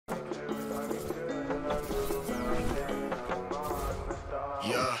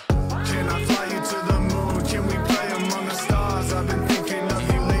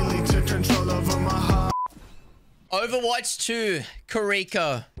Overwatch 2,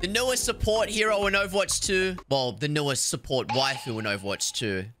 KIRIKO. The newest support hero in Overwatch 2. Well, the newest support waifu in Overwatch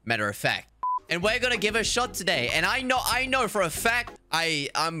 2, matter of fact. And we're gonna give it a shot today. And I know for a fact,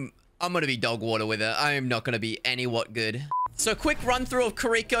 I'm gonna be dog water with her. I am not gonna be anywhat good. So quick run through of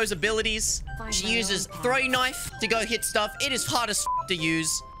KIRIKO's abilities. She uses throwing knife to go hit stuff. It is hard as to use.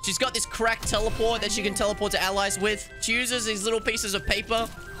 She's got this cracked teleport that she can teleport to allies with. She uses these little pieces of paper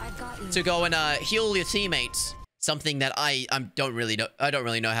to go and heal your teammates. Something that I don't really know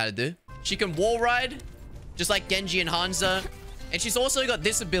how to do. She can wall ride, just like Genji and Hanzo. And she's also got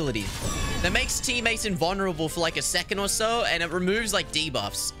this ability that makes teammates invulnerable for like a second or so, and it removes like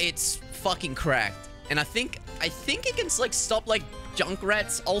debuffs. It's fucking cracked. And I think it can like stop like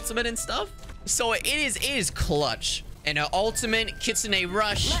Junkrat's ultimate and stuff. So it is clutch. And her ultimate, Kitsune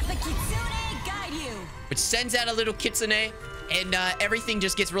Rush, Let the Kitsune guide you. which sends out a little Kitsune, and everything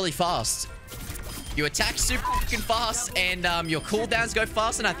just gets really fast. You attack super fucking fast, and your cooldowns go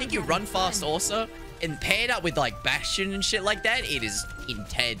fast, and I think you run fast also. And paired up with like Bastion and shit like that, it is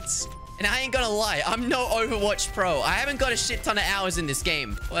intense. And I ain't gonna lie, I'm no Overwatch pro. I haven't got a shit ton of hours in this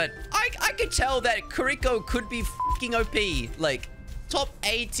game, but I could tell that KIRIKO could be fucking OP. Like, top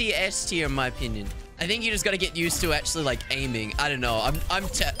A tier, S tier in my opinion. I think you just gotta get used to actually like aiming. I don't know.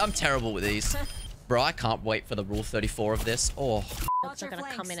 I'm terrible with these. Bro, I can't wait for the rule 34 of this. Oh. They're gonna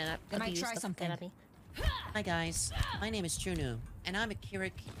come in and abuse the fuck out of me. Hi guys, my name is TruNoom, and I'm a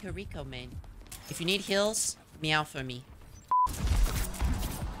KIRIKO main. If you need heals, meow for me.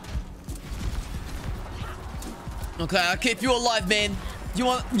 Okay, I'll keep you alive, man.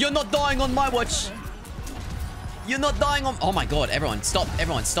 You're not dying on my watch. You're not dying on... Oh my god, everyone stop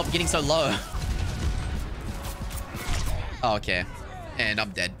getting so low. Oh, okay. And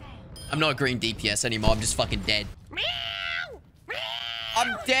I'm dead. I'm not a green DPS anymore. I'm just fucking dead.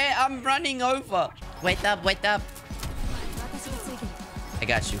 I'm dead. I'm running over. Wait up, wait up. I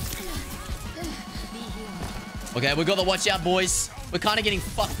got you. Okay, we gotta watch out, boys. We're kind of getting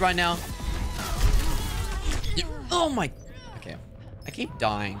fucked right now. Oh my... Okay. I keep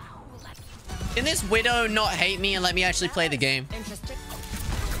dying. Can this Widow not hate me and let me actually play the game?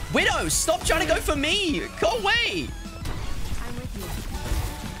 Widow, stop trying to go for me. Go away.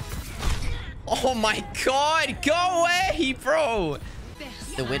 Oh my god, go away, bro.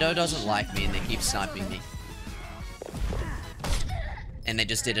 The Widow doesn't like me and they keep sniping me. And they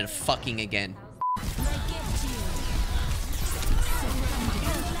just did it fucking again.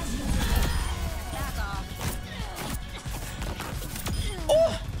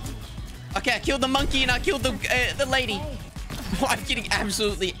 Oh! Okay, I killed the monkey and I killed the lady. I'm getting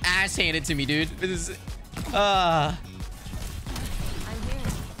absolutely ass handed to me, dude. This is...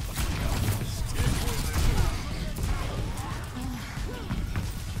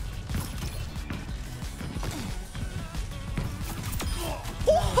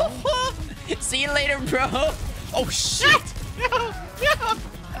 See you later, bro. Oh, shit.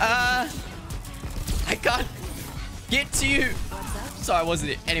 I can't get to you. Sorry, I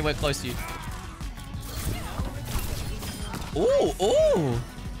wasn't anywhere close to you. Ooh, ooh.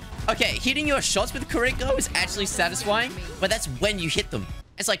 Okay, hitting your shots with KIRIKO is actually satisfying, but that's when you hit them.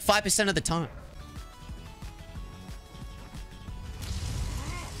 It's like 5% of the time.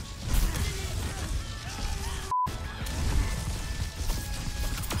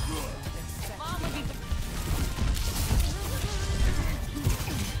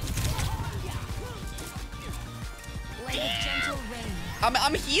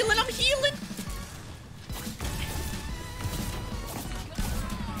 I'm healing, I'm healing.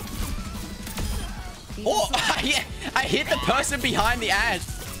 Oh, I hit the person behind the ash.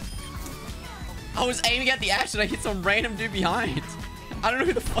 I was aiming at the ash and I hit some random dude behind. I don't know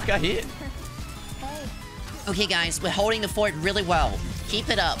who the fuck I hit. Okay, guys, we're holding the fort really well. Keep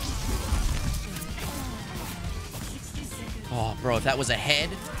it up. Oh, bro, if that was a head.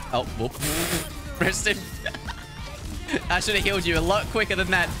 Oh, whoop. Preston. I should have healed you a lot quicker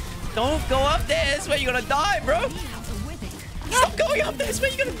than that. Don't go up there. That's where you're gonna die, bro. Stop going up there. That's where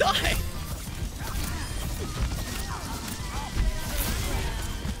you're gonna die.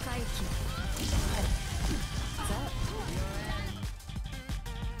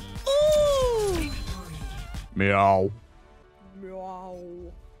 Ooh. Meow.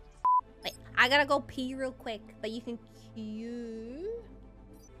 Meow. Wait, I gotta go pee real quick, but you can queue.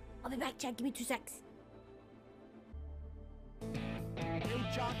 I'll be back, Chad. Give me 2 secs. Hey,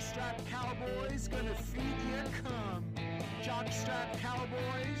 jockstrap cowboys, gonna feed you cum. Jockstrap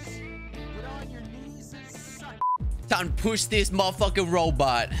cowboys, get on your knees and suck. Time to push this motherfucking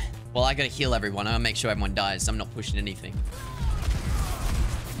robot. Well, I gotta heal everyone. I gotta make sure everyone dies. I'm not pushing anything.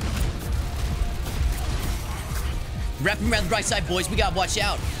 Wrap him around the right side, boys. We gotta watch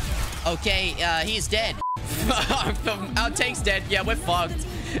out. Okay, he is dead. Our tank's dead. Yeah, we're fucked.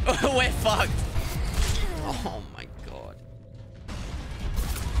 We're fucked. Oh my god.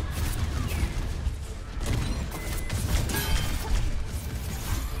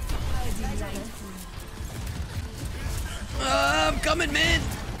 I'm coming, man.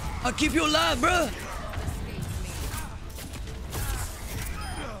 I'll keep you alive, bro.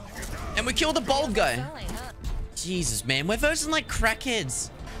 And we killed the bald guy. Jesus, man. We're versing like crackheads.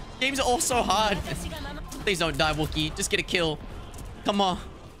 Games are all so hard. Please don't die, Wookie. Just get a kill. Come on.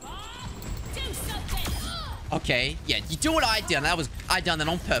 Okay. Yeah, you do what I did. I done that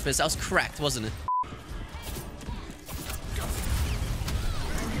on purpose. That was cracked, wasn't it?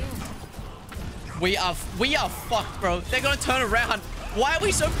 We are fucked, bro. They're gonna turn around. Why are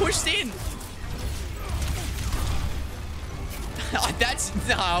we so pushed in?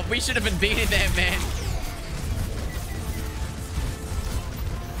 Nah, we should have been beating them, man.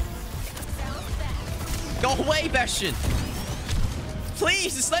 Go away, Bastion.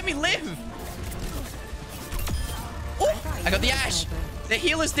 Please, just let me live. Oh, I got the Ash. The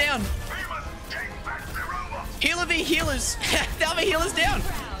healer's down. Healer v healers. The other healer's down.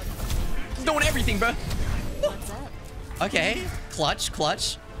 I'm doing everything, bro. Okay. Clutch,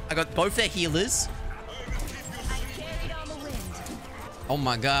 clutch. I got both their healers. Oh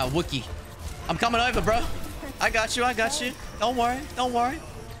my god, Wookie. I'm coming over, bro. I got you, I got you. Don't worry, don't worry.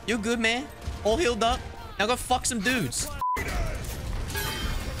 You're good, man. All healed up. Now go fuck some dudes. Let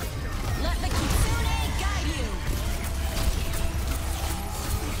the Kitsune guide you.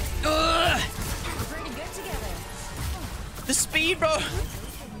 Ugh. Pretty good together. The speed, bro.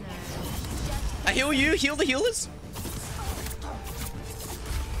 I heal you. Heal the healers.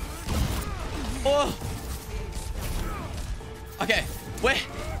 Oh. Okay. Where?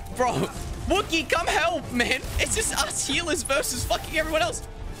 Bro. Wookie, come help, man. It's just us healers versus fucking everyone else.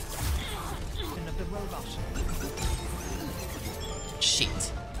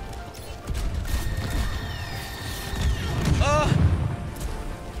 Shit. Oh.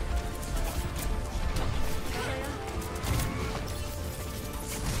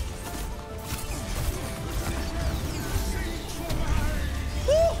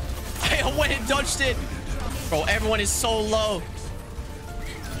 I went and dodged it. Bro, everyone is so low.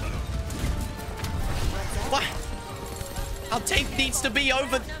 What? Our tank needs to be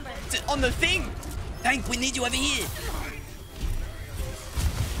over on the thing. Tank, we need you over here.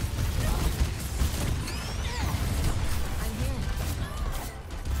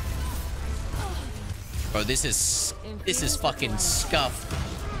 Bro, this is fucking scuffed.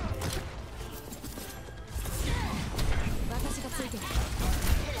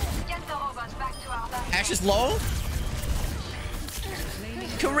 Ash is low.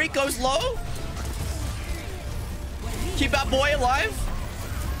 KIRIKO's low. Keep our boy alive.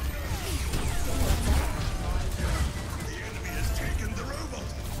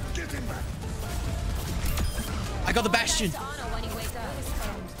 I got the Bastion.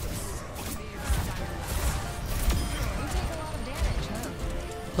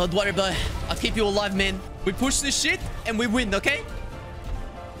 Don't worry, bro. I'll keep you alive, man. We push this shit and we win, okay?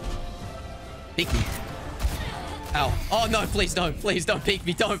 Peek me. Ow. Oh, no, please don't. Please don't peek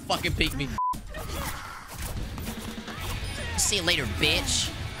me. Don't fucking peek me. See you later, bitch.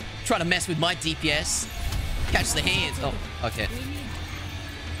 Try to mess with my DPS. Catch the hands. Oh, okay.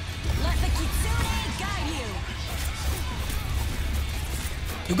 Let the Kitsune guide you.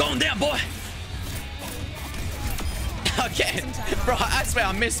 You're going down, boy. Okay. Bro, I swear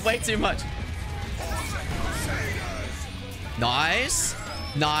I missed way too much. Nice.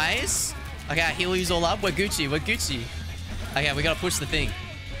 Nice. Okay, I heal you all up. We're Gucci. We're Gucci. Okay, we gotta push the thing.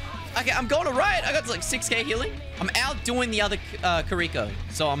 Okay, I'm going alright. I got like 6k healing. I'm outdoing the other KIRIKO,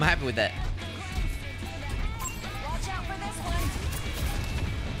 so I'm happy with that. Watch out for this one.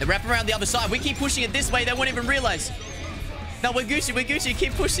 They wrap around the other side. We keep pushing it this way. They won't even realize. No, we're Gucci. We're Gucci.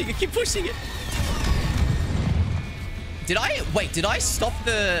 Keep pushing it. Keep pushing it. Did I... Wait, did I stop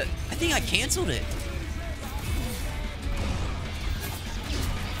the... I think I canceled it.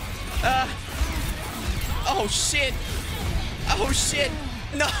 Oh, shit. Oh, shit.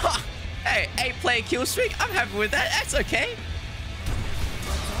 No. Hey, 8-player kill streak. I'm happy with that. That's okay.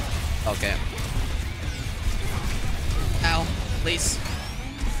 Okay. Ow. Please.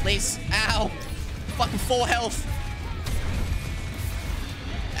 Please. Ow. Fucking 4 health.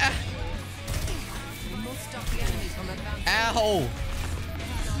 Ah. Ow.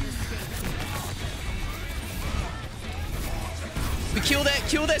 We kill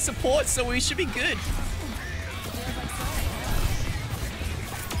their support, so we should be good.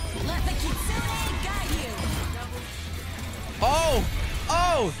 Let the Kitsune guide you.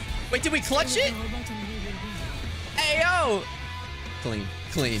 yo. Wait, did we clutch it? Hey, yo. Clean,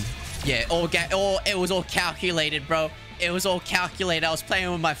 clean. Yeah, it was all calculated, bro. It was all calculated. I was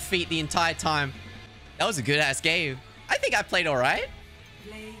playing with my feet the entire time. That was a good-ass game. I think I played all right.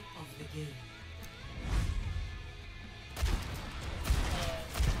 Play of the game.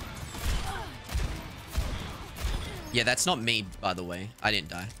 Yeah, that's not me, by the way. I didn't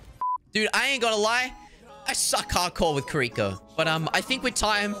die. Dude, I ain't gonna lie. I suck hardcore with KIRIKO. But I think with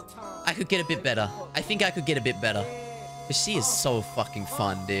time, I could get a bit better. I think I could get a bit better. Because she is so fucking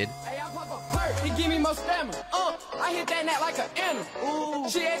fun, dude. He give me more stamina. I hit that net like an animal. Ooh.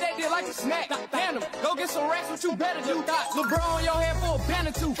 She ate that dick like a snack. Hand him. Go get some racks, what you better do. Got LeBron on your head for a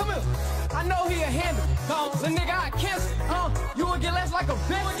banner too. Come here. I know he a handle. The nigga I cancer. You will get less like a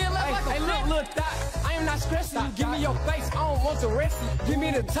bitch. Hey, look, little dot. I am not stressed out. Give me your face. I don't want the rest of you. Give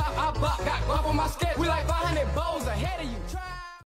me the top. I bop. Got guap on my sketch. We like 500 bows ahead of you. Try.